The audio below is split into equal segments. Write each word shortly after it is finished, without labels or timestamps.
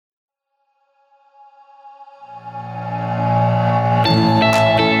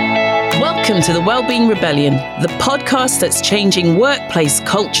welcome to the Wellbeing Rebellion, the podcast that's changing workplace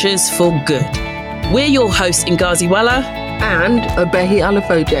cultures for good. We're your hosts, Ngazi Wala and Obehi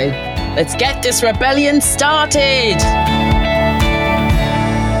Alafoje. Let's get this rebellion started.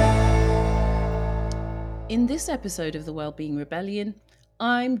 In this episode of the Wellbeing Rebellion,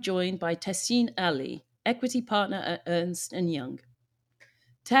 I'm joined by Tehseen Ali, equity partner at Ernst & Young.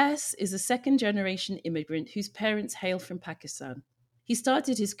 Tess is a second-generation immigrant whose parents hail from Pakistan. He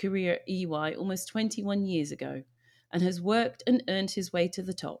started his career at EY almost 21 years ago and has worked and earned his way to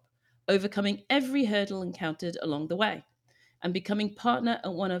the top, overcoming every hurdle encountered along the way and becoming partner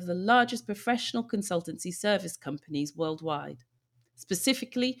at one of the largest professional consultancy service companies worldwide,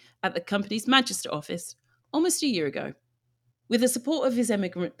 specifically at the company's Manchester office almost a year ago. With the support of his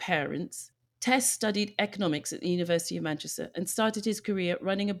immigrant parents, Tess studied economics at the University of Manchester and started his career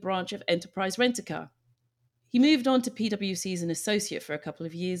running a branch of Enterprise Rent-A-Car. He moved on to PwC as an associate for a couple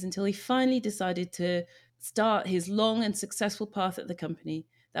of years until he finally decided to start his long and successful path at the company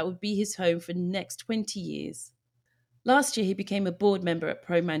that would be his home for the next 20 years. Last year, he became a board member at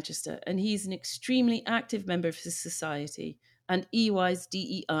Pro Manchester, and he's an extremely active member of his society and EY's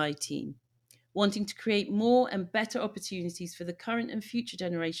DEI team, wanting to create more and better opportunities for the current and future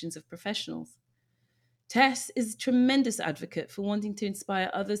generations of professionals. Tess is a tremendous advocate for wanting to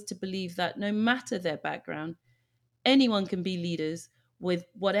inspire others to believe that no matter their background, anyone can be leaders with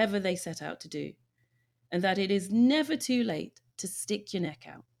whatever they set out to do, and that it is never too late to stick your neck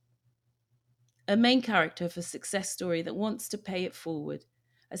out. A main character of a success story that wants to pay it forward.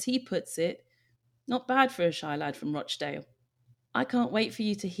 As he puts it, not bad for a shy lad from Rochdale. I can't wait for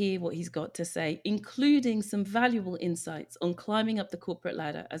you to hear what he's got to say, including some valuable insights on climbing up the corporate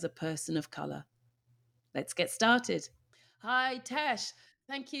ladder as a person of colour. Let's get started. Hi, Tesh.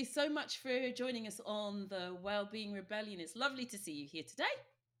 Thank you so much for joining us on the Wellbeing Rebellion. It's lovely to see you here today.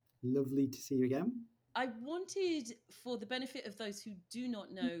 Lovely to see you again. I wanted, for the benefit of those who do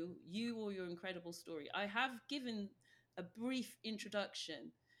not know you or your incredible story, I have given a brief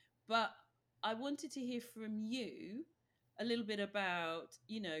introduction, but I wanted to hear from you a little bit about,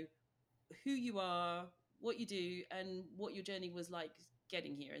 who you are, what you do, and what your journey was like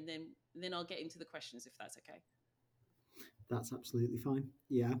getting here. And then I'll get into the questions if that's okay. That's absolutely fine.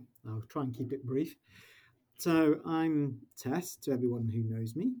 Yeah, I'll try and keep it brief. So I'm Tess, to everyone who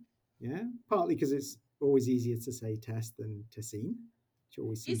knows me. Yeah, partly because it's always easier to say Tess than Tehseen, which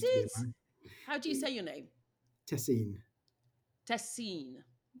always seems Is to be it? around. How do you say your name? Tehseen. Tehseen.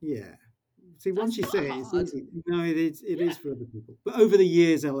 Yeah. See, once you say it, it's hard. easy. No, it is for other people. But over the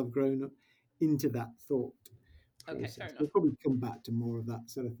years, I'll have grown up into that thought process. Okay, fair enough. We'll probably come back to more of that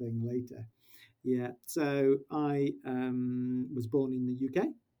sort of thing later. Yeah, so I was born in the UK.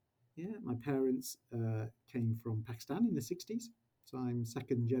 Yeah, my parents came from Pakistan in the 60s. So I'm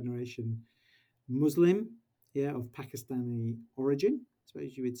second generation Muslim, yeah, of Pakistani origin, I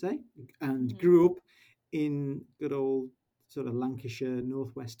suppose you would say, and grew up in good old sort of Lancashire,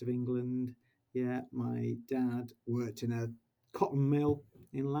 northwest of England. Yeah, my dad worked in a cotton mill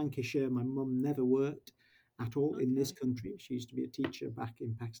in Lancashire. My mum never worked at all in this country. She used to be a teacher back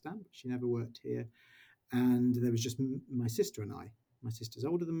in Pakistan, but she never worked here. And there was just my sister and I. My sister's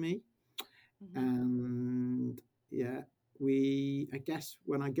older than me. And yeah, I guess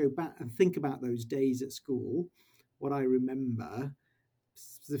when I go back and think about those days at school, what I remember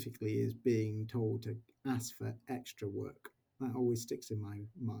specifically is being told to ask for extra work. That always sticks in my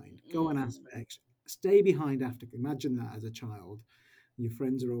mind. Go and ask for extra. Stay behind after. Imagine that as a child. Your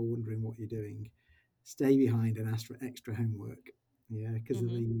friends are all wondering what you're doing. Stay behind and ask for extra homework. Yeah, because of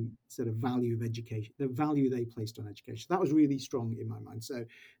the sort of value of education, the value they placed on education. That was really strong in my mind. So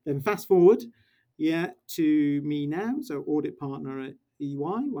then fast forward, to me now. So audit partner at EY,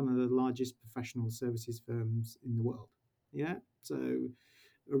 one of the largest professional services firms in the world. Yeah, so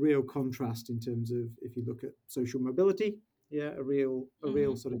a real contrast in terms of, if you look at social mobility, a real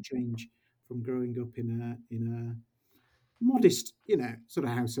sort of change from growing up in a modest, sort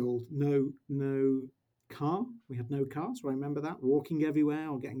of household. No car. We had no car, so I remember that, walking everywhere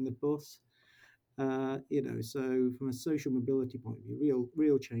or getting the bus. So from a social mobility point of view,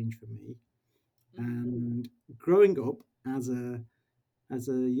 real change for me. And growing up as a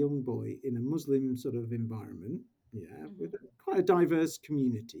young boy in a Muslim sort of environment, with quite a diverse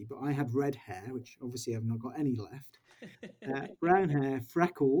community, but I had red hair, which obviously I've not got any left, brown hair,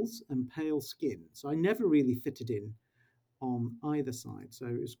 freckles, and pale skin. So I never really fitted in on either side. So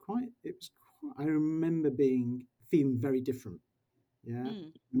it was quite, I remember feeling very different. Yeah.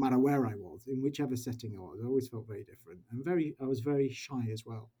 No matter where I was, in whichever setting I was, I always felt very different. And I was very shy as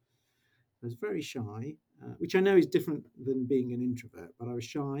well. I was very shy, which I know is different than being an introvert, but I was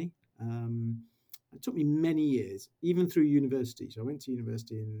shy. It took me many years, even through university. So I went to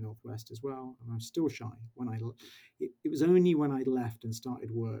university in Northwest as well, and I'm still shy. It was only when I left and started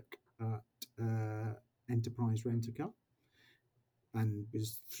work at Enterprise Rent-A-Car and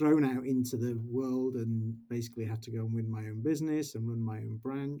was thrown out into the world and basically had to go and win my own business and run my own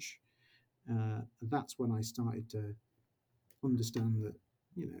branch. That's when I started to understand that,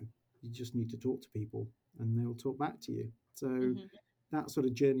 you just need to talk to people and they'll talk back to you. So Hmm. that sort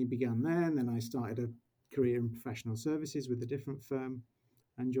of journey began there. And then I started a career in professional services with a different firm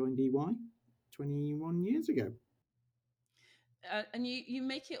and joined EY 21 years ago. And you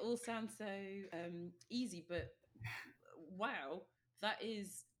make it all sound so easy, but wow, that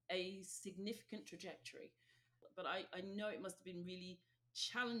is a significant trajectory. But I know it must have been really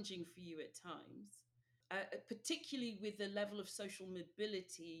challenging for you at times, particularly with the level of social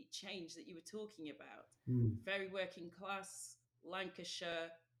mobility change that you were talking about. Mm. Very working class Lancashire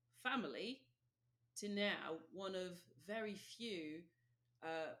family to now one of very few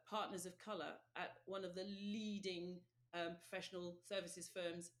partners of color at one of the leading professional services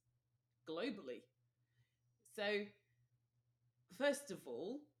firms globally. So, first of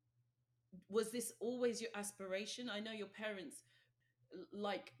all, was this always your aspiration? I know your parents,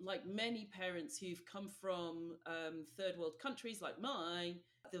 like many parents who've come from third world countries like mine,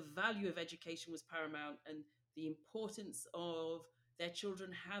 the value of education was paramount, and the importance of their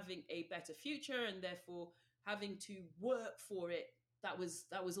children having a better future and therefore having to work for it. That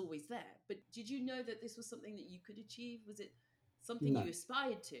was always there. But did you know that this was something that you could achieve? Was it something you No,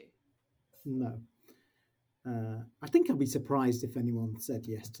 aspired to? no. I think I'd be surprised if anyone said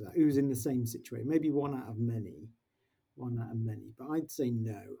yes to that. Who was in the same situation? Maybe one out of many. But I'd say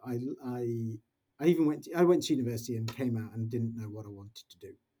no. I even went to university and came out and didn't know what I wanted to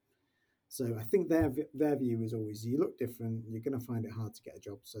do. So I think their view is always you look different, you're going to find it hard to get a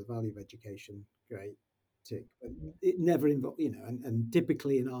job. So value of education, great, tick. But it never involved, and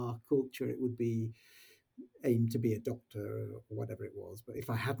typically in our culture it would be aim to be a doctor or whatever it was. But if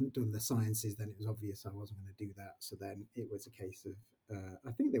I hadn't done the sciences, then it was obvious I wasn't going to do that. So then it was a case of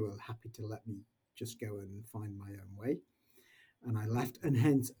I think they were happy to let me just go and find my own way. And I left,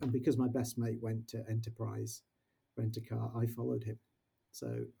 and because my best mate went to Enterprise Rent-A-Car, I followed him.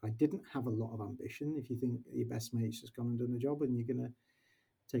 So I didn't have a lot of ambition. If you think your best mate's just gone and done a job, and you're going to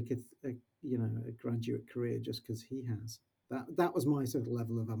take a graduate career just because he has, that was my sort of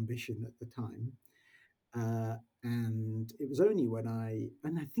level of ambition at the time. And it was only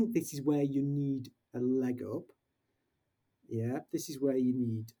and I think this is where you need a leg up. Yeah, this is where you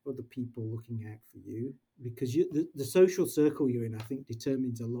need other people looking out for you because the social circle you're in, I think,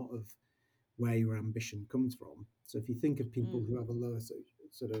 determines a lot of where your ambition comes from. So if you think of people Mm. who have a lower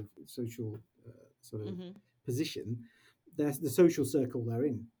sort of social sort of Hmm. position, the social circle they're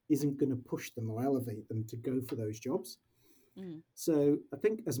in isn't going to push them or elevate them to go for those jobs. Mm. So I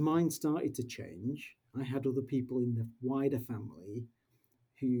think as mine started to change, I had other people in the wider family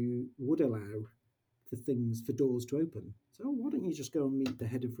who would allow for doors to open. So why don't you just go and meet the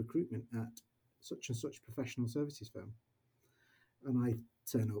head of recruitment at such and such professional services firm? And I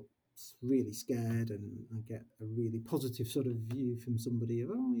turn up really scared and I get a really positive sort of view from somebody of,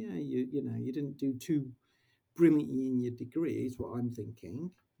 oh yeah, you didn't do too brilliantly in your degree is what I'm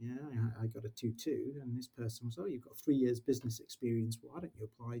thinking. Yeah, I got a 2-2, and this person was, oh, you've got 3 years business experience. Why don't you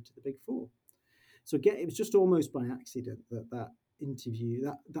apply to the Big Four? So again, it was just almost by accident that interview,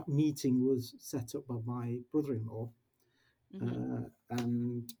 that meeting was set up by my brother-in-law, Hmm.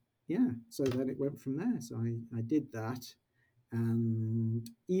 and yeah, so then it went from there. So I did that, and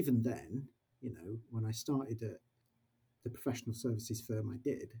even then, when I started at the professional services firm I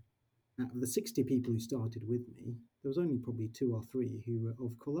did, out of the 60 people who started with me, there was only probably two or three who were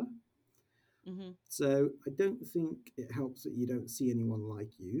of colour. Hmm. So I don't think it helps that you don't see anyone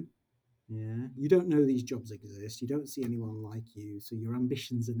like you. Yeah, you don't know these jobs exist. You don't see anyone like you, so your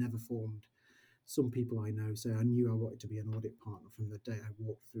ambitions are never formed. Some people I know say I knew I wanted to be an audit partner from the day I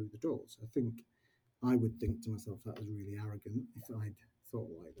walked through the doors. I think I would think to myself that was really arrogant if I'd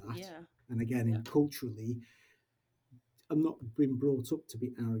thought like that. Yeah. And again, Yeah. in culturally, I'm not been brought up to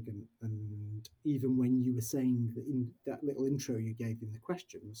be arrogant. And even when you were saying that in that little intro you gave in the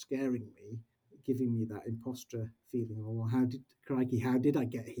question was scaring me, giving me that imposter feeling. Oh, well, how did I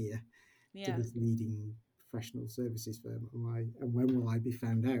get here to Yeah. this leading professional services firm? And when will I be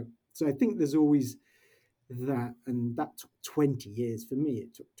found out? So I think there's always that, and that took 20 years for me.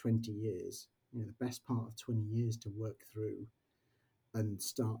 It took 20 years, the best part of 20 years to work through and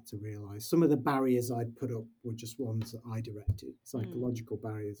start to realize some of the barriers I'd put up were just ones that I directed, Mm. psychological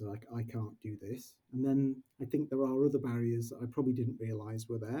barriers like I can't do this. And then I think there are other barriers that I probably didn't realize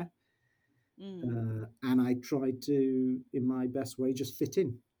were there. Mm. And I tried to, in my best way, just fit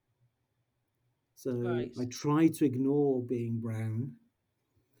in. So Right. I tried to ignore being brown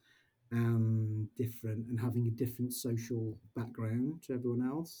and different and having a different social background to everyone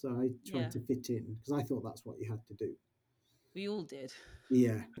else. So I tried Yeah. to fit in because I thought that's what you had to do. We all did.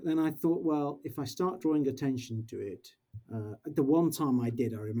 Yeah. Then I thought, well, if I start drawing attention to it, the one time I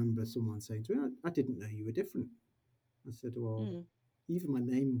did, I remember someone saying to me, I didn't know you were different. I said, well, Mm. even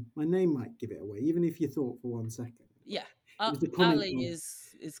my name might give it away, even if you thought for 1 second. Yeah. It was a comment Ali on,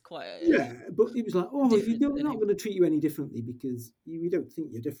 is quite yeah, but it was like, oh, you different don't, we're not name. going to treat you any differently because we don't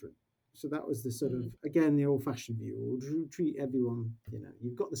think you're different. So that was the sort of, Mm. again, the old-fashioned view. We'll treat everyone, Hmm.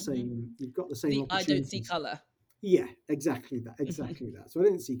 you've got the same The I don't see opportunities. color. Yeah, exactly that, exactly that. So I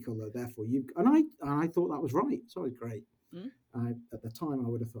didn't see color, therefore you and I thought that was right. So it was great. Mm. At the time, I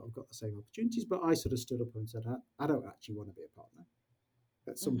would have thought I've got the same opportunities, but I sort of stood up and said, I don't actually want to be a partner.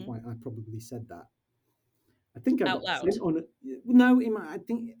 At some Hmm. point, I probably said that. I think I Out got loud. sent on it. No, I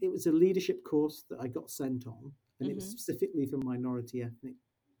think it was a leadership course that I got sent on, and it was Hmm. specifically for minority ethnic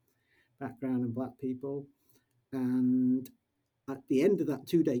background and black people. And at the end of that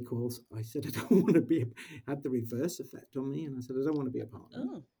 2 day course, I said, I don't want to be, had the reverse effect on me. And I said, I don't want to be a partner.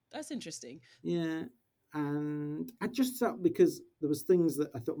 Oh, that's interesting. Yeah. And I just thought because there was things that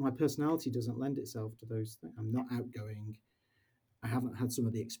I thought my personality doesn't lend itself to those things. I'm not outgoing. I haven't had some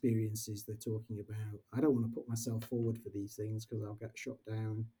of the experiences they're talking about. I don't want to put myself forward for these things because I'll get shot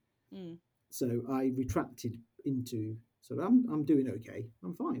down. Mm. So I retracted into, so I'm doing okay.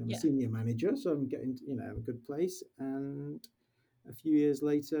 I'm fine. I'm a Yeah. senior manager, so I'm getting a good place. And a few years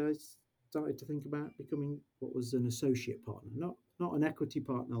later, I started to think about becoming what was an associate partner, not an equity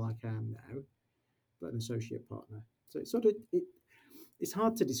partner like I am now, but an associate partner. So it's sort of it's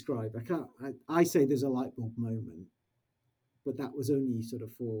hard to describe. I can't. I say there's a light bulb moment, but that was only sort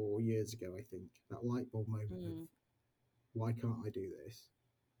of 4 years ago. I think that light bulb moment of Mm. why can't I do this?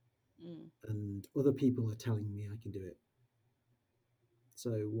 Mm. And other people are telling me I can do it.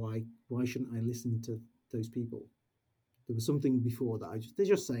 So why shouldn't I listen to those people? There was something before that they're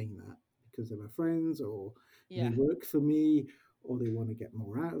just saying that because they're my friends or they Yeah. work for me or they want to get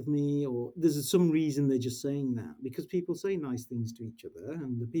more out of me or there's some reason they're just saying that because people say nice things to each other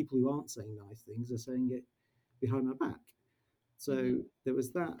and the people who aren't saying nice things are saying it behind my back. So Hmm. there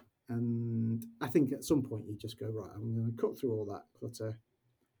was that. And I think at some point you just go, right, I'm going to cut through all that clutter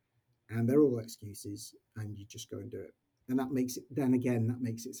and they're all excuses and you just go and do it. And that makes it, then again, that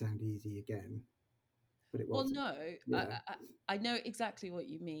makes it sound easy again, but it Well, wasn't. no, Yeah. I know exactly what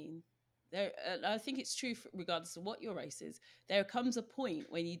you mean. There, I think it's true regardless of what your race is. There comes a point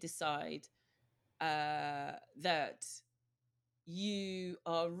when you decide that you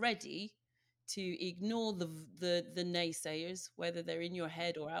are ready to ignore the naysayers, whether they're in your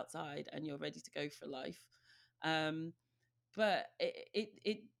head or outside, and you're ready to go for life. Um, but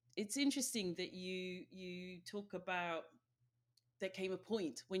it's interesting that you talk about there came a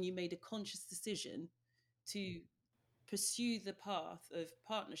point when you made a conscious decision to pursue the path of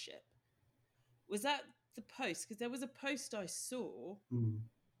partnership. Was that the post? Because there was a post I saw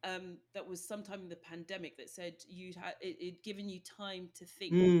Mm. that was sometime in the pandemic that said you had it given you time to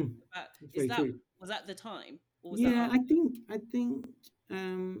think Mm. about. That's Is very that true. was that the time or was that Yeah, after? I think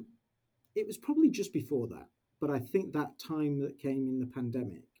um, it was probably just before that, but I think that time that came in the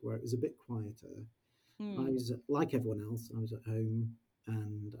pandemic where it was a bit quieter, I Hmm. was like everyone else. I was at home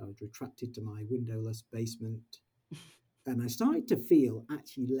and I was retracted to my windowless basement, and I started to feel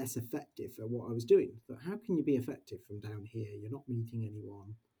actually less effective at what I was doing. But how can you be effective from down here? You're not meeting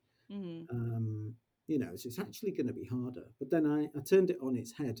anyone. Hmm. Um, so it's actually going to be harder. But then I turned it on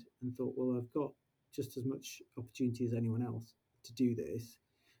its head and thought, well, I've got just as much opportunity as anyone else to do this.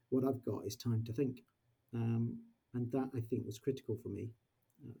 What I've got is time to think. Um, and that I think was critical for me.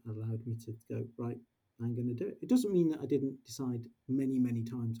 Allowed me to go, right, I'm going to do it. It doesn't mean that I didn't decide many, many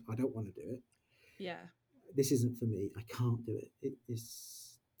times, I don't want to do it. Yeah. This isn't for me. I can't do it. It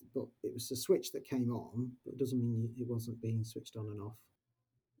is, but it was a switch that came on, but it doesn't mean it wasn't being switched on and off.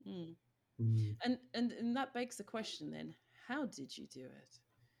 Mm. Mm, And that begs the question then: how did you do it?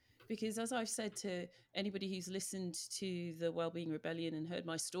 Because as I've said to anybody who's listened to the Wellbeing Rebellion and heard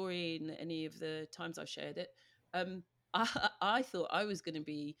my story and any of the times I've shared it, um, I thought I was going to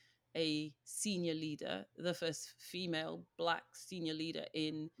be a senior leader, the first female black senior leader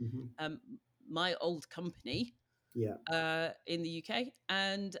in hmm. um, my old company Yeah. in the UK,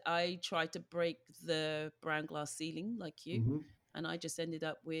 and I tried to break the brown glass ceiling like you, Hmm. and I just ended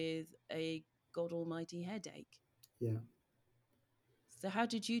up with a god almighty headache. Yeah. So how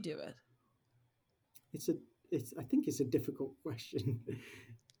did you do it? It's a. It's. I think it's a difficult question.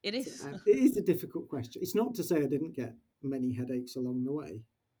 It So, is. it is a difficult question. It's not to say I didn't get many headaches along the way.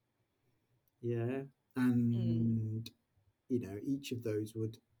 Yeah. Mm, And, each of those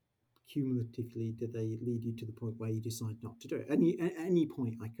would cumulatively, did they lead you to the point where you decide not to do it? At any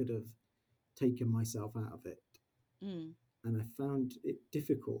point, I could have taken myself out of it. mm, And I found it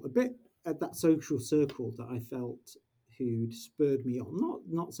difficult a bit at that social circle that I felt who'd spurred me on.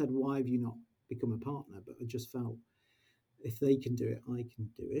 Not said, why have you not become a partner? But I just felt if they can do it, I can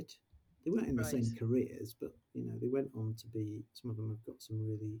do it. They weren't in the right. same careers, but they went on to be. Some of them have got some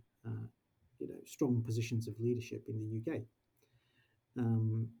really, strong positions of leadership in the UK.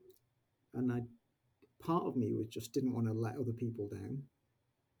 Um, and I, part of me was just didn't want to let other people down.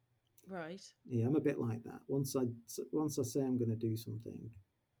 Right. Yeah, I'm a bit like that. Once I say I'm going to do something,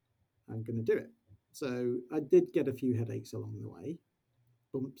 I'm going to do it. So I did get a few headaches along the way,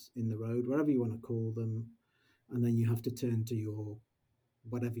 bumps in the road, whatever you want to call them, and then you have to turn to your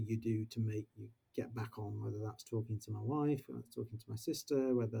whatever you do to make you get back on, whether that's talking to my wife, whether that's talking to my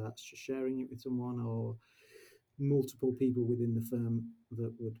sister, whether that's just sharing it with someone or multiple people within the firm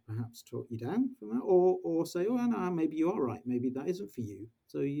that would perhaps talk you down from that, or say, oh no, maybe you are right, maybe that isn't for you.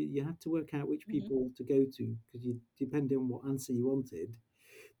 So you had to work out which Hmm. people to go to because depending on what answer you wanted,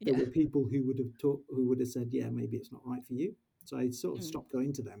 there Yeah. were people who would have said, yeah, maybe it's not right for you. So I sort of Mm, stopped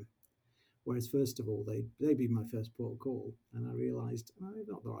going to them. Whereas first of all, they'd be my first port of call, and I realised they're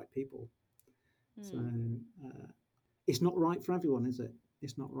not the right people. So mm, it's not right for everyone, is it?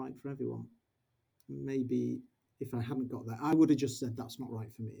 It's not right for everyone. Maybe if I hadn't got that, I would have just said that's not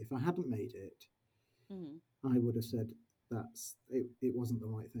right for me. If I hadn't made it, mm, I would have said it wasn't the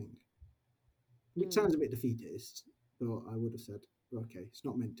right thing. Which mm, sounds a bit defeatist, but I would have said, okay, it's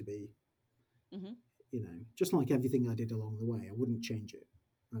not meant to be. mm-hmm. Just like everything I did along the way, I wouldn't change it.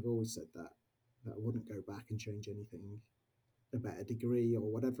 I've always said that I wouldn't go back and change anything, a better degree or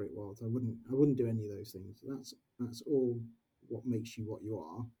whatever it was. I wouldn't do any of those things. That's all what makes you what you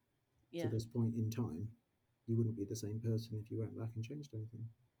are to Yeah. this point in time. You wouldn't be the same person if you went back and changed anything.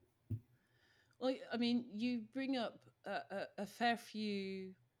 Well, I mean, you bring up a fair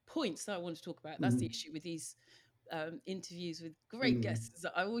few points that I want to talk about. That's the Mm, issue with these interviews with great mm, guests. Is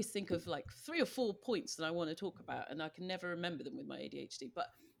that I always think of like 3 or 4 points that I want to talk about, and I can never remember them with my ADHD. But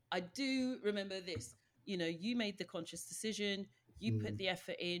I do remember this. You made the conscious decision. You put mm. the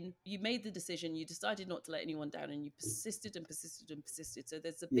effort in. You made the decision. You decided not to let anyone down, and you persisted and persisted and persisted. So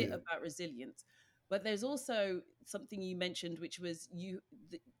there's a bit Yeah. about resilience, but there's also something you mentioned, which was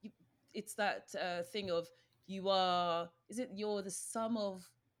it's that thing of you're the sum of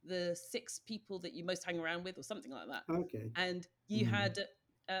the 6 people that you most hang around with or something like that, Okay. and you Mm. had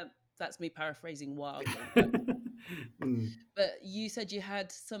that's me paraphrasing wildly, but Mm, you said you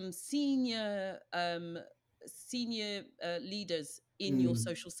had some senior leaders in your mm.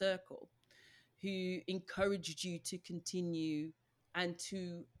 social circle who encouraged you to continue and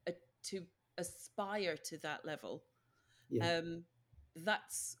to aspire to that level. Yeah. um,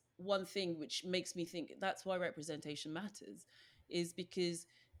 that's one thing which makes me think that's why representation matters, is because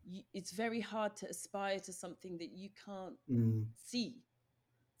it's very hard to aspire to something that you can't Mm. see.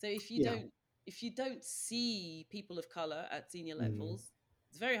 So Yeah. if you don't see people of color at senior Mm. levels,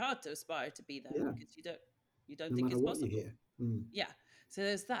 it's very hard to aspire to be there Yeah. because you don't No think matter it's what you possible. hear. Mm. Yeah. So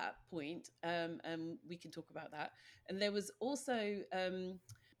there's that point, and we can talk about that. And there was also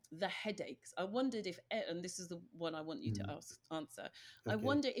the headaches. I wondered if, and this is the one I want you to Mm. answer. I Okay.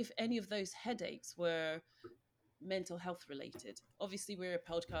 wonder if any of those headaches were mental health related. Obviously, we're a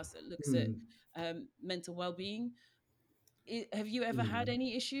podcast that looks at Mm. mental well-being. Have you ever had Mm.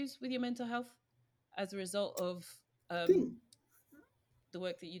 any issues with your mental health as a result of I think the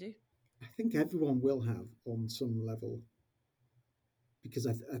work that you do? I think everyone will have on some level because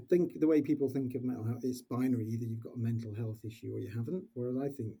I think the way people think of mental health, it's binary. Either you've got a mental health issue or you haven't. Whereas I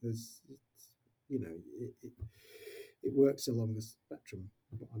think it works along the spectrum.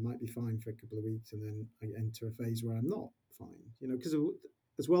 I might be fine for a couple of weeks and then I enter a phase where I'm not fine. Because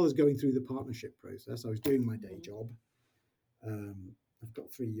as well as going through the partnership process, I was doing my day Mm. job. I've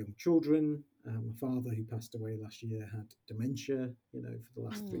got 3 young children. My father, who passed away last year, had dementia, for the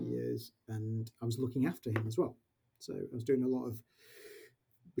last three Mm. years, and I was looking after him as well. So I was doing a lot of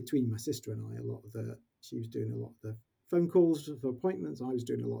between my sister and I, she was doing a lot of the phone calls for appointments. I was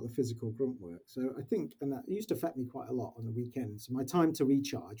doing a lot of the physical grunt work. So I think, and that used to affect me quite a lot on the weekends. So my time to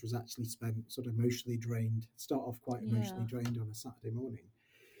recharge was actually spent sort of emotionally drained, start off quite emotionally Yeah. drained on a Saturday morning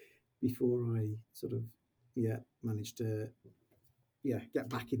before I sort of, managed to, get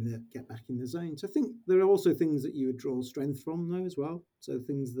back in the zone. So I think there are also things that you would draw strength from though as well. So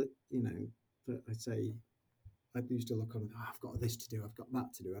things that, that I say I used to look on, oh, I've got this to do, I've got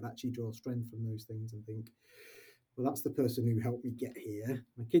that to do. I'd actually draw strength from those things and think, well, that's the person who helped me get here.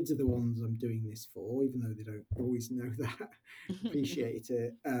 My kids are the ones I'm doing this for, even though they don't always know that, appreciate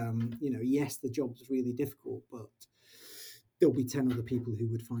it. Yes, the job's really difficult, but there'll be 10 other people who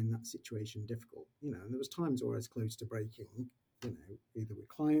would find that situation difficult. And there was times where I was close to breaking, either with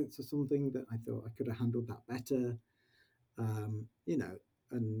clients or something that I thought I could have handled that better. And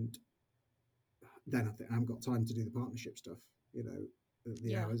then I think I haven't got time to do the partnership stuff, the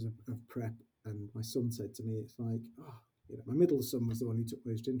Yeah. hours of prep. And my son said to me, it's like, oh, my middle son was the one who took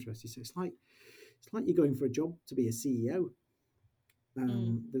most interest. He said, it's like you're going for a job to be a CEO.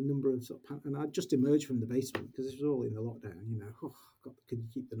 Mm. The number of and I just emerged from the basement because this was all in the lockdown. Could you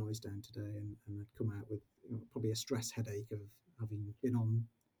keep the noise down today? And I'd come out with probably a stress headache of having been on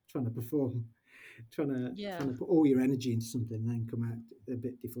trying to perform, trying Yeah. to put all your energy into something, and then come out a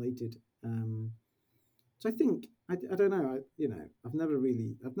bit deflated. So I think I don't know. I've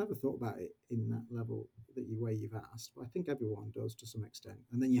never thought about it in that level that way you've asked, but I think everyone does to some extent.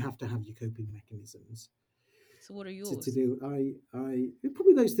 And then you have to have your coping mechanisms So what are to yours? do. I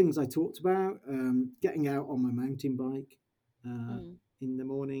probably those things I talked about. Getting out on my mountain bike Mm. in the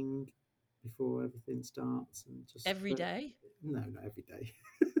morning before everything starts, and just Every day? no, not every day,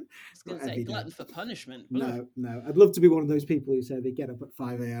 I was going not to say every day. glutton for punishment. Ugh. No, no. I'd love to be one of those people who say they get up at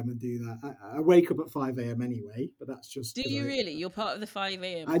 5 a.m. and do that. I wake up at 5 a.m. anyway, but that's just Do because you really? You're part of the 5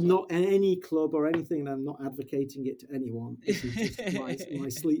 a.m. I'm club. not in any club or anything, and I'm not advocating it to anyone. This is just my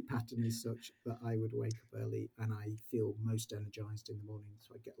sleep pattern is such that I would wake up early and I feel most energized in the morning,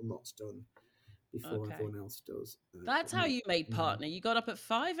 so I get lots done before Okay. everyone else does. That's how you made Mm. partner. You got up at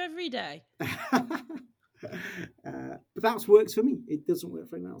 5 every day. But that's works for me. It doesn't work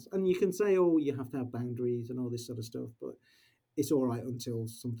for anyone else. And you can say, oh, you have to have boundaries and all this sort of stuff, but it's all right until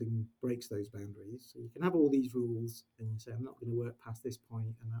something breaks those boundaries. So you can have all these rules and you say, I'm not going to work past this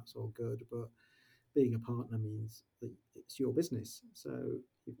point, and that's all good. But being a partner means that it's your business. So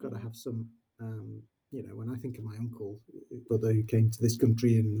you've got to Mm. have some, when I think of my uncle, brother who came to this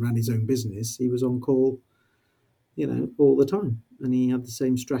country and ran his own business, he was on call, all the time. And he had the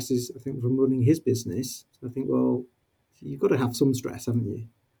same stresses, I think, from running his business. So I think, well, you've got to have some stress, haven't you?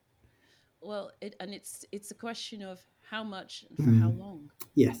 Well, it's a question of how much and for how Mm. long.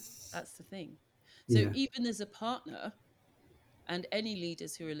 Yes. That's the thing. So Yeah. even as a partner, and any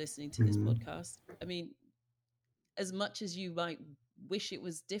leaders who are listening to this Mm. podcast, I mean, as much as you might wish it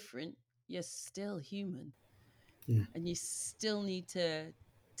was different, you're still human, Yeah. and you still need to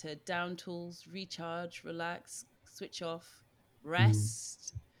down tools, recharge, relax, switch off, Mm.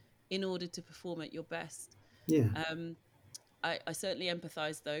 rest in order to perform at your best. Yeah. Um, I certainly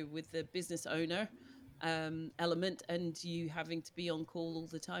empathize though with the business owner element and you having to be on call all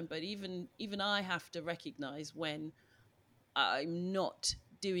the time. But even I have to recognize when I'm not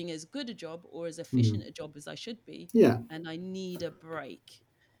doing as good a job or as Mm. efficient a job as I should be, Yeah. and I need a break,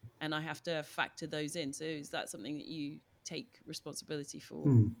 and I have to factor those in. So is that something that you take responsibility for?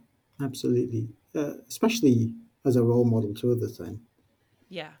 Mm. Absolutely. Especially as a role model to others, then.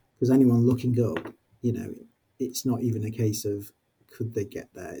 Yeah. Because anyone looking up, you know, it's not even a case of could they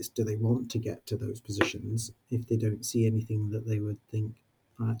get there. It's do they want to get to those positions if they don't see anything that they would think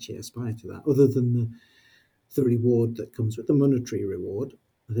I actually aspire to that, other than the reward that comes with the monetary reward.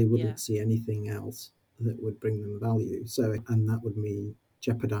 They Yeah. wouldn't see anything else that would bring them value. So, and that would mean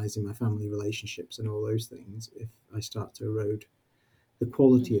jeopardizing my family relationships and all those things if I start to erode the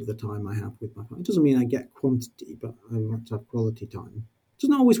quality Hmm. of the time I have with my family. It doesn't mean I get quantity, but I want to have quality time. It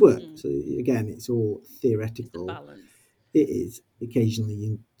doesn't always work. Mm. So again, it's all It's a theoretical. balance. It is. Occasionally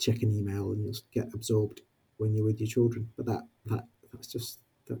you check an email and you'll get absorbed when you're with your children. But that's just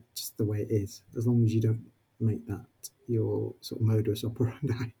the way it is. As long as you don't make that your sort of modus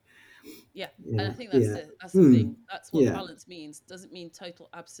operandi. Yeah, and I Yeah. think Yeah. that's the Mm. thing. That's what Yeah. balance means. Doesn't mean total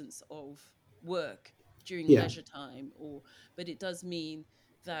absence of work during Yeah. leisure time, or but it does mean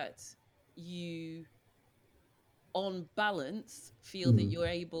that you, on balance, feel that Mm. you're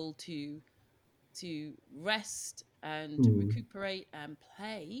able to rest and Mm. recuperate and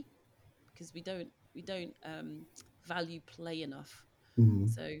play because we don't value play enough. Mm.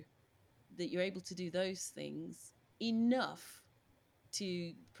 So that you're able to do those things enough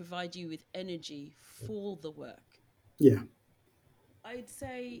to provide you with energy for the work. Yeah. I'd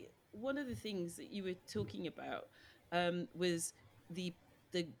say one of the things that you were talking about was the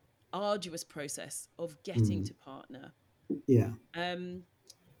the arduous process of getting Mm. to partner. Yeah. Um,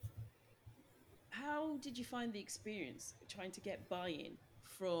 how did you find the experience trying to get buy-in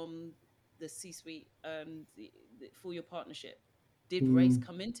from the C-suite for your partnership? Did race Mm.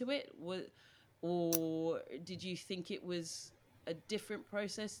 come into it? or did you think it was a different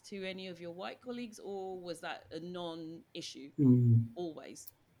process to any of your white colleagues, or was that a non-issue Mm.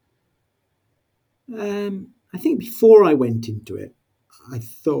 always? I think before I went into it, I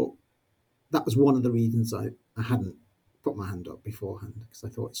thought that was one of the reasons I hadn't put my hand up beforehand, because I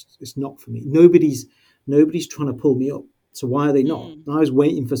thought it's not for me. Nobody's trying to pull me up. So why are they not? Mm. I was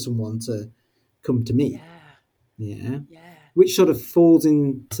waiting for someone to come to me. Yeah. Yeah. Yeah. Which sort of falls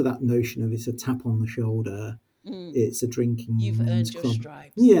into that notion of it's a tap on the shoulder, Mm. it's a drinking You've men's earned your club.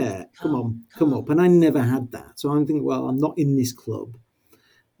 stripes. Yeah, come Come, on, come up. come. And I never had that. So I'm thinking, well, I'm not in this club.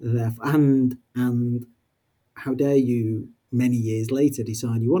 Therefore, and how dare you many years later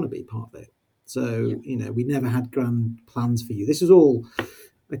decide you want to be part of it. Yeah. So, we never had grand plans for you. This was all,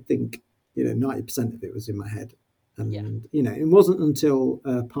 I think, 90% of it was in my head. Yeah. And, it wasn't until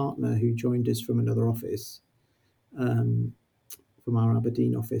a partner who joined us from another office, um, from our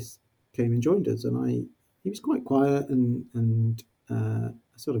Aberdeen office, came and joined us. And he was quite quiet, I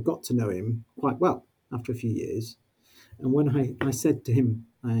sort of got to know him quite well after a few years. And when I said to him,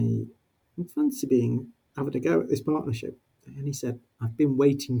 I fancy having a go at this partnership. And he said, I've been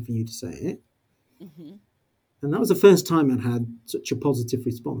waiting for you to say it. Mm-hmm. And that was the first time I'd had such a positive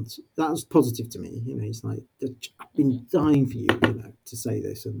response. That was positive to me. He's like, I've Mm-hmm. been dying for you, to say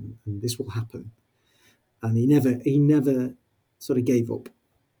this, and this will happen. And he never sort of gave up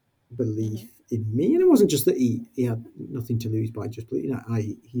Mm-hmm. belief in me. And it wasn't just that he had nothing to lose by just,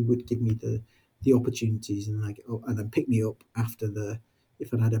 he would give me the opportunities, and then pick me up after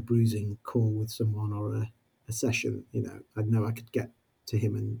if I'd had a bruising call with someone, or a session, I'd know I could get to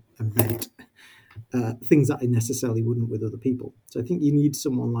him and vent things that I necessarily wouldn't with other people. So I think you need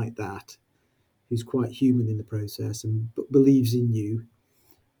someone like that, who's quite human in the process and but believes in you.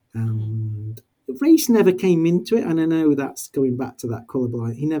 Mm-hmm. And race never came into it, and I know that's going back to that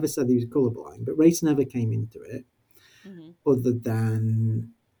colourblind. He never said he was colourblind, but race never came into it, Mm-hmm. other than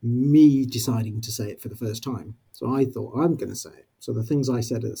me deciding to say it for the first time. So I thought, I'm going to say it. So the things I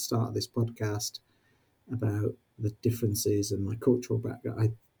said at the start of this podcast about the differences and my cultural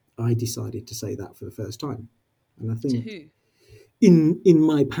background, I decided to say that for the first time. And I To think who? in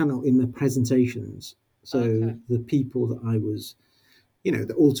my panel, in the presentations, so Okay. the people that I was,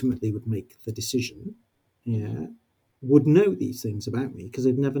 that ultimately would make the decision, Mm-hmm. yeah, would know these things about me because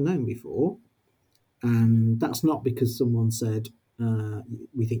they've never known before. Mm-hmm. And that's not because someone said,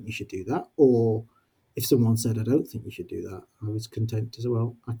 we think you should do that. Or if someone said, I don't think you should do that, I was content to say,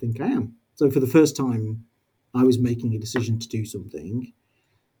 well, I think I am. So for the first time, I was making a decision to do something,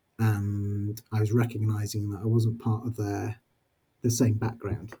 and I was recognizing that I wasn't part of the same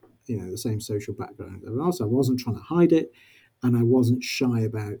background, the same social background. And also, I wasn't trying to hide it, and I wasn't shy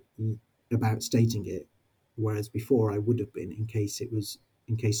about stating it. Whereas before, I would have been, in case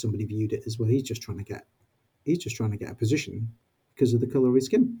somebody viewed it as, well, he's just trying to get a position because of the color of his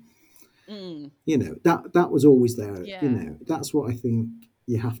skin. Mm. That was always there. Yeah. That's what I think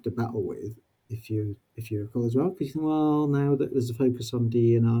you have to battle with if you're a color as well. Because you think, well, now that there's a focus on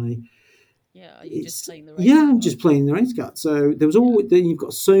D&I, Yeah. Are you just it's playing the race yeah, I'm card? just playing the race card. So there was Yeah. always then you've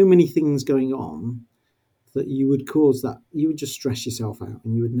got so many things going on that you would just stress yourself out,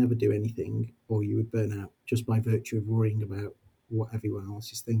 and you would never do anything, or you would burn out just by virtue of worrying about what everyone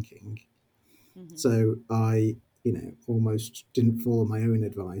else is thinking. Mm-hmm. So I, almost didn't follow my own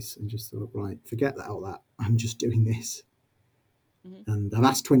advice and just thought, right, forget that, all that. I'm just doing this. Mm-hmm. And I've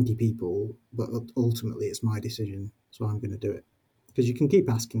asked 20 people, but ultimately it's my decision. So I'm going to do it. Because you can keep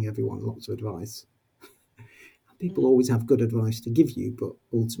asking everyone lots of advice. People Mm-hmm. always have good advice to give you, but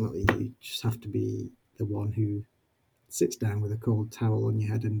ultimately you just have to be the one who sits down with a cold towel on your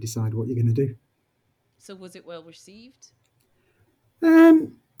head and decide what you're going to do. So was it well received?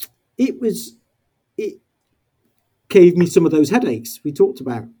 Um, it was, it gave me some of those headaches we talked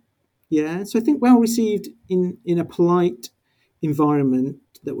about. Yeah, so I think well received in a polite environment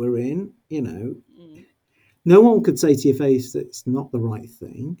that we're in. Mm. No one could say to your face that it's not the right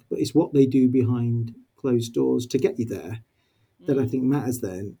thing, but it's what they do behind closed doors to get you there that I Mm. think matters.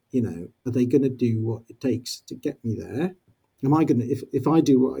 Then, are they going to do what it takes to get me there? Am I going to, if I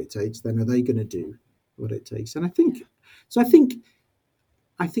do what it takes, then are they going to do what it takes? And I Yeah. think so.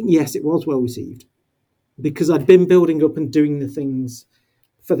 I think yes, it was well received because I'd been building up and doing the things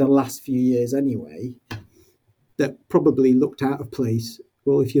for the last few years anyway that probably looked out of place.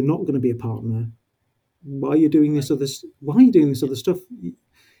 Well, if you're not going to be a partner, why are you doing this Right. other? Why are you doing this Yeah. other stuff?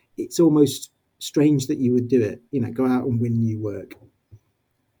 It's almost strange that you would do it. Go out and win new work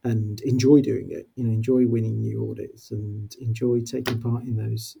and enjoy doing it. Enjoy winning new audits and enjoy taking part in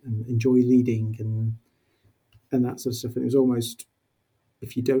those and enjoy leading and that sort of stuff. And it was almost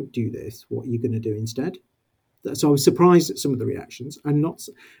if you don't do this, what are you going to do instead? So I was surprised at some of the reactions, and not,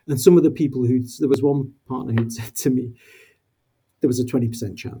 and some of the people who, there was one partner who'd said to me there was a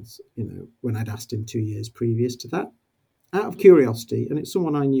 20% chance, when I'd asked him 2 years previous to that, out of Mm-hmm. curiosity, and it's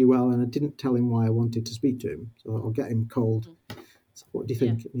someone I knew well, and I didn't tell him why I wanted to speak to him, so I'll get him cold. Mm-hmm. So what do you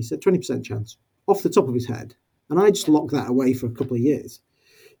Yeah. think? And he said 20% chance off the top of his head, and I just Yeah. locked that away for a couple of years,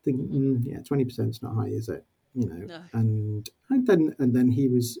 thinking, Mm-hmm. yeah, 20% is not high, is it? No. And then he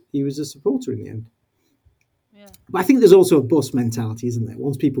was a supporter in the end. Yeah. But I think there's also a bus mentality, isn't there?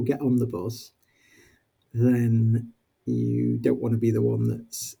 Once people get on the bus, then you don't want to be the one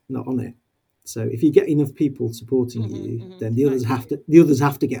that's not on it. So if you get enough people supporting Mm-hmm. you, Mm-hmm. then the I others see have you. to the others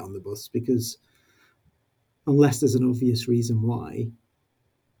have to get on the bus, because unless there's an obvious reason why,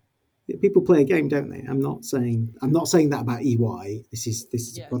 people play a game, don't they? I'm not saying that about EY. This is a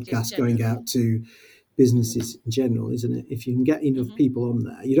Yeah. Just podcast going generally. out to Mm-hmm. businesses in general, isn't it? If you can get enough Mm-hmm. people on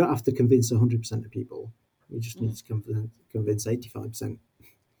there, you don't have to convince 100% of people. You just Mm-hmm. need to convince 85%.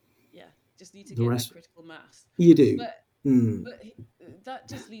 Yeah. Just need to The get that rest, critical mass. you do. But Mm. but that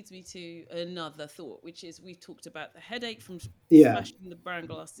just leads me to another thought, which is we've talked about the headache from Yeah. smashing the brown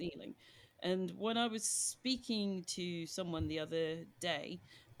glass ceiling. And when I was speaking to someone the other day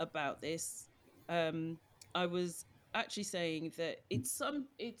about this, um, I was actually saying that it's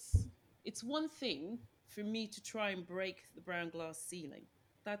one thing for me to try and break the brown glass ceiling.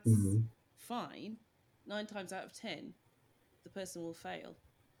 That's Mm. fine. 9 times out of 10, the person will fail.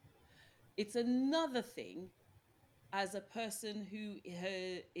 It's another thing as a person who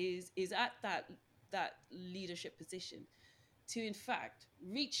is at that leadership position to in fact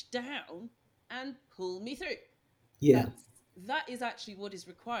reach down and pull me through. Yeah. That is actually what is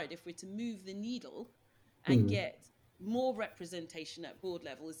required if we're to move the needle and Mm. get more representation at board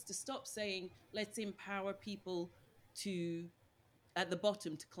level, is to stop saying let's empower people to at the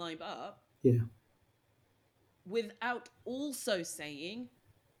bottom to climb up, Yeah. without also saying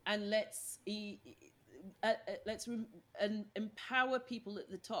and let's and empower people at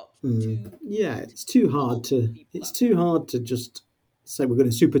the top Mm. to Yeah. It's too hard pull to. people It's up. too hard to just say we're going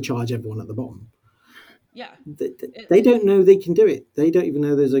to supercharge everyone at the bottom. Yeah. They don't know they can do it. They don't even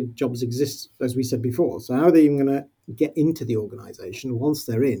know there's a jobs exist, as we said before. So how are they even going to get into the organisation once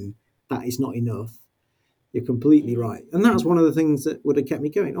they're in? That is not enough. You're completely Mm-hmm. right, and that's one of the things that would have kept me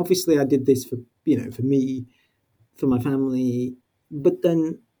going. Obviously, I did this for me, for my family, but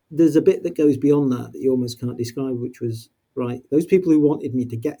then there's a bit that goes beyond that you almost can't describe, which was right. Those people who wanted me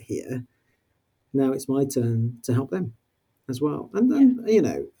to get here, now it's my turn to help them as well. And Yeah.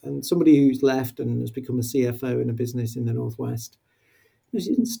 then and somebody who's left and has become a CFO in a business in the Northwest. He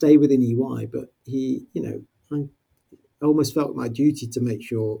didn't stay within EY, but I almost felt my duty to make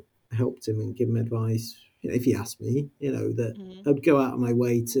sure I helped him and give him advice. If he asked me, that Mm-hmm. I'd go out of my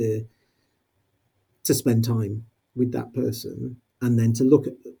way to spend time with that person, and then to look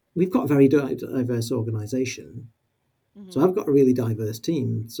at. We've got a very diverse organisation, so Mm-hmm. I've got a really diverse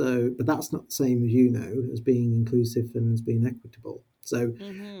team. So, but that's not the same as being inclusive and as being equitable. So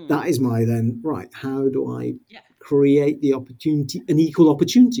Mm-hmm. that is my then right. How do I Yeah. create the opportunity and equal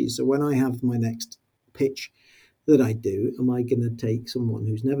opportunities? So when I have my next pitch that I do, am I going to take someone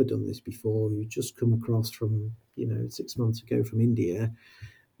who's never done this before, who just come across from 6 months ago from India,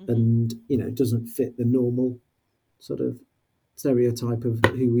 Mm-hmm. and doesn't fit the normal sort of stereotype of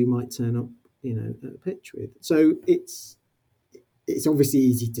who we might turn up at a pitch with? So it's obviously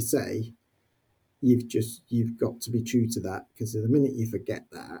easy to say. You've got to be true to that, because the minute you forget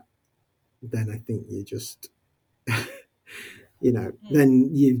that, then I think you just Mm. then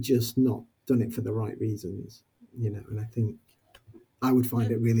you've just not done it for the right reasons. And I think I would find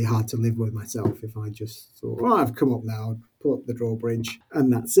And it really hard to live with myself if I just thought, "Oh, I've come up now, pull up the drawbridge,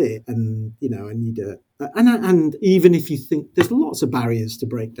 and that's it." And I need and even if you think there's lots of barriers to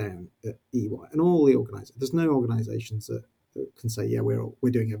break down at EY and all the organisations, there's no organisations that can say, "Yeah,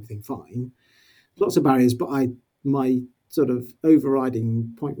 we're doing everything fine." Lots of mm-hmm. barriers, but my sort of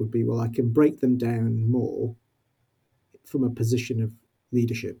overriding point would be, well, I can break them down more from a position of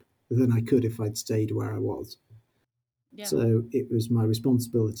leadership than I could if I'd stayed where I was. Yeah. So it was my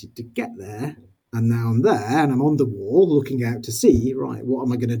responsibility to get there. And now I'm there and I'm on the wall looking out to see, right, what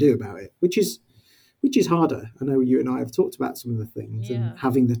am I going to do about it? Which is harder. I know you and I have talked about some of the things, and Yeah.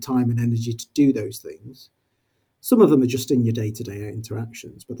 having the time and energy to do those things. Some of them are just in your day-to-day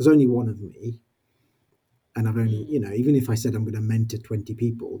interactions, but there's only one of me. And I've only, Mm. even if I said I'm going to mentor 20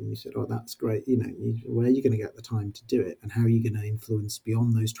 people, and you said, oh, that's great, where are you going to get the time to do it? And how are you going to influence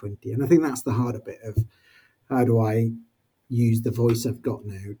beyond those 20? And I think that's the harder bit of, how do I use the voice I've got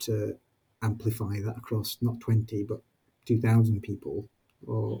now to amplify that across not 20, but 2,000 people?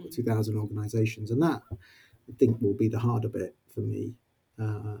 or Mm. 2,000 organisations, and that I think will be the harder bit for me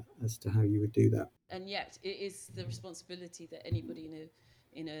as to how you would do that. And yet it is the responsibility that anybody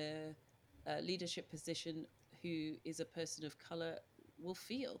in a leadership position who is a person of color will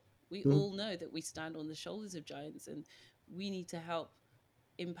feel. We Mm, all know that we stand on the shoulders of giants, and we need to help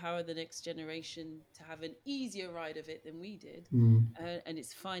empower the next generation to have an easier ride of it than we did. mm, And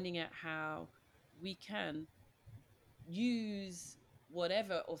it's finding out how we can use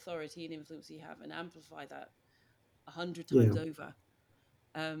whatever authority and influence we have and amplify that 100 times yeah, over.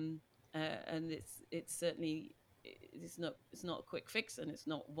 um, and it's certainly, it's not a quick fix, and it's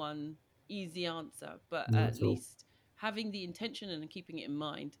not one easy answer, but not at at all. least having the intention and keeping it in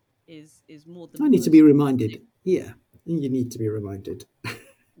mind is more I than need to be most people do. reminded. Yeah, you need to be reminded to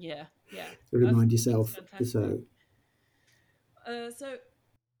Yeah, yeah, remind that's yourself. fantastic. So, So,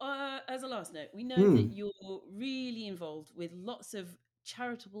 as a last note, we know that mm, you're really involved with lots of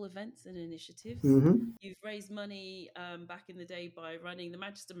charitable events and initiatives. hmm You've raised money back in the day by running the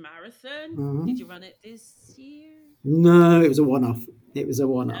Manchester Marathon. Did hmm you run it this year? no, it was a one-off. It was a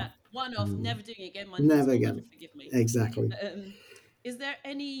one-off. One off, Mm, never doing it again. My never knees will never again. forgive me. Exactly. Um, is there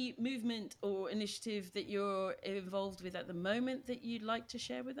any movement or initiative that you're involved with at the moment that you'd like to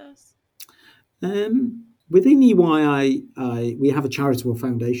share with us? Within EY, we have a charitable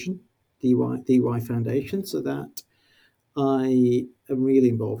foundation, DY Foundation, so that I am really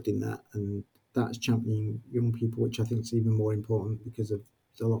involved in that, and that's championing young people, which I think is even more important because of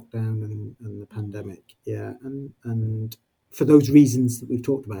the lockdown and the Hmm. pandemic. Yeah, and for those reasons that we've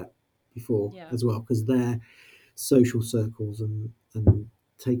talked about before Yeah. as well, because they're social circles and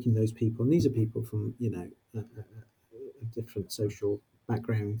taking those people, and these are people from different social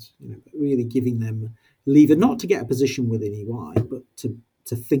backgrounds, but really giving them lever not to get a position within EY, but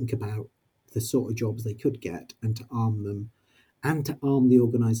to think about the sort of jobs they could get and to arm them and to arm the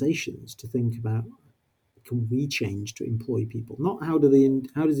organisations to think about can we change to employ people, not how does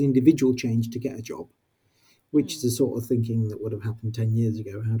the individual change to get a job, which is Mm. the sort of thinking that would have happened 10 years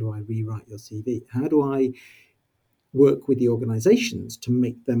ago. How do I rewrite your CV? How do I work with the organisations to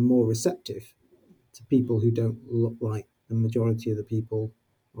make them more receptive to people who Mm. don't look like the majority of the people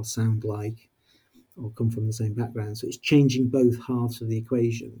or sound like or come from the same background. So it's changing both halves of the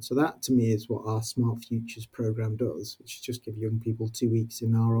equation. So that to me is what our Smart Futures program does, which is just give young people 2 weeks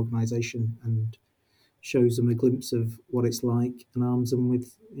in our organisation and shows them a glimpse of what it's like and arms them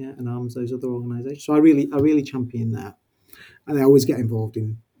with and arms those other organisations. So I really champion that, and I always get involved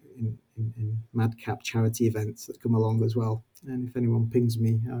in madcap charity events that come along as well. And if anyone pings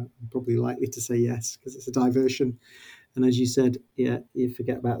me, I'm probably likely to say yes because it's a diversion. And as you said, yeah, you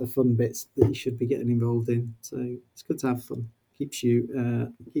forget about the fun bits that you should be getting involved in. So it's good to have fun. Keeps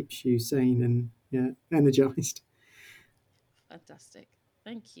you sane and energized. Fantastic.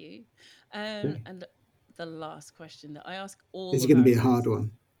 Thank you. Okay. And the last question that I ask This all is of going to our be a hard guests.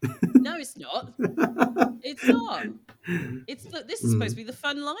 one. No, it's not. It's not. This is supposed to Mm. be the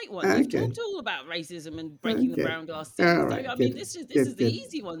fun light one. You've Okay. talked all about racism and breaking the Okay. brown glass All ceiling. So right. I mean, Good. this is Good. the Good.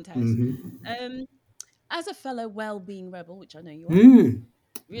 easy one, Tess. Mm-hmm. Um, as a fellow well-being rebel, which I know you are, Mm.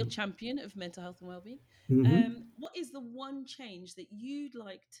 real champion of mental health and well-being, Mm-hmm. what is the one change that you'd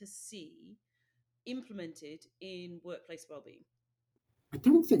like to see implemented in workplace well-being? I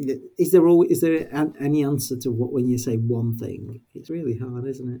don't think that is there any answer to what when you say one thing? It's really hard,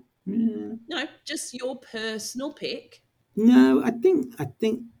 isn't it? Yeah. No, just your personal pick. No, I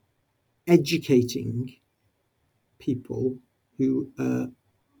think educating people who are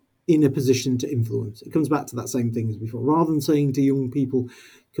in a position to influence. It comes back to that same thing as before. Rather than saying to young people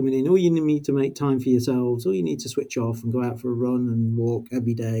coming in, "Oh, you need to make time for yourselves," or "You need to switch off and go out for a run and walk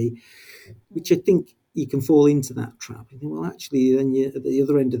every day," which I Mm, think you can fall into that trap. You think, well, actually, then you're at the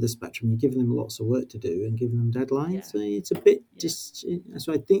other end of the spectrum. You're giving them lots of work to do and giving them deadlines. yeah, So it's a bit yeah. just.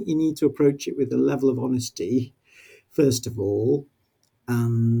 So I think you need to approach it with a level of honesty first of all,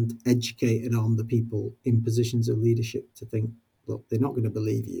 and educate and arm the people in positions of leadership to think, look, they're not going to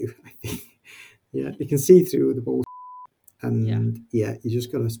believe you. I think, yeah, you can see through the ball, Yeah. and yeah, you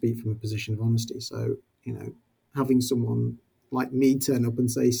just got to speak from a position of honesty. So having someone like me turn up and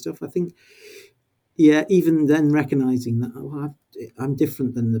say stuff, I think, yeah, even then recognizing that I'm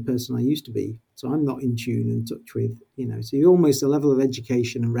different than the person I used to be, so I'm not in tune and touch with, so you almost a level of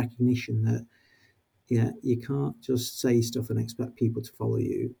education and recognition that yeah, you can't just say stuff and expect people to follow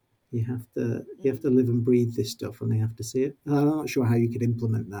you. You have to Mm. live and breathe this stuff, and they have to see it. And I'm not sure how you could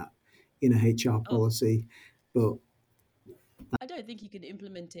implement that in a HR Oh, policy, but I don't think you can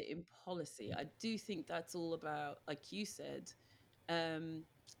implement it in policy. I do think that's all about, like you said, um,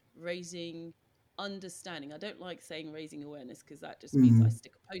 raising understanding. I don't like saying raising awareness because that just means I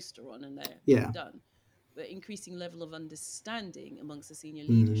stick a poster on and they're Yeah. done. But increasing level of understanding amongst the senior Mm.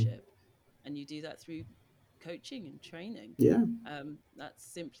 leadership, and you do that through coaching and training. Yeah. That's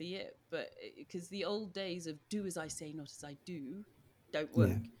simply it. But because the old days of do as I say, not as I do, don't Yeah.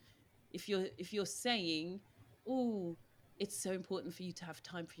 work. If you're saying, oh, it's so important for you to have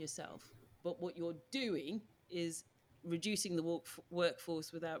time for yourself, but what you're doing is reducing the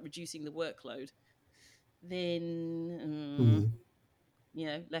workforce without reducing the workload, then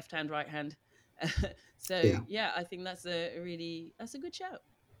Mm. left hand, right hand. So Yeah. yeah, I think that's a good shout.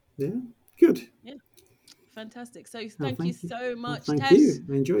 Yeah. Good. Yeah, fantastic. So Oh, thank you thank you. so Oh, much, thank Tess, you. I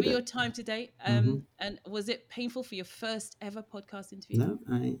for enjoyed your it. time today. Hmm. And was it painful for your first ever podcast interview? No,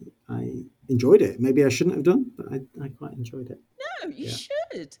 I enjoyed it. Maybe I shouldn't have done, but I quite enjoyed it. No, you Yeah.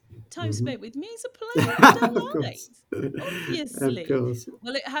 should. Time Hmm. spent with me is a pleasure and Of course. delight. Of Obviously. course.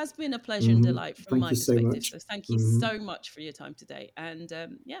 Well, it has been a pleasure and Hmm. delight from Thank my you so perspective. much. So thank you Hmm. so much for your time today. And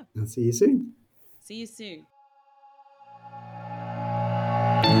yeah, I'll see you soon. see you soon.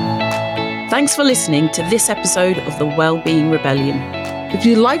 Thanks for listening to this episode of the Wellbeing Rebellion. If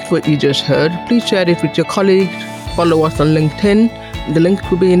you liked what you just heard, please share it with your colleagues, follow us on LinkedIn, the link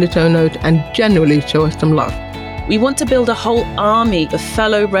will be in the show notes, and generally show us some love. We want to build a whole army of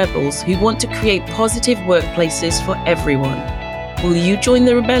fellow rebels who want to create positive workplaces for everyone. Will you join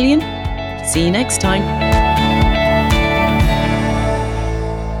the rebellion? See you next time.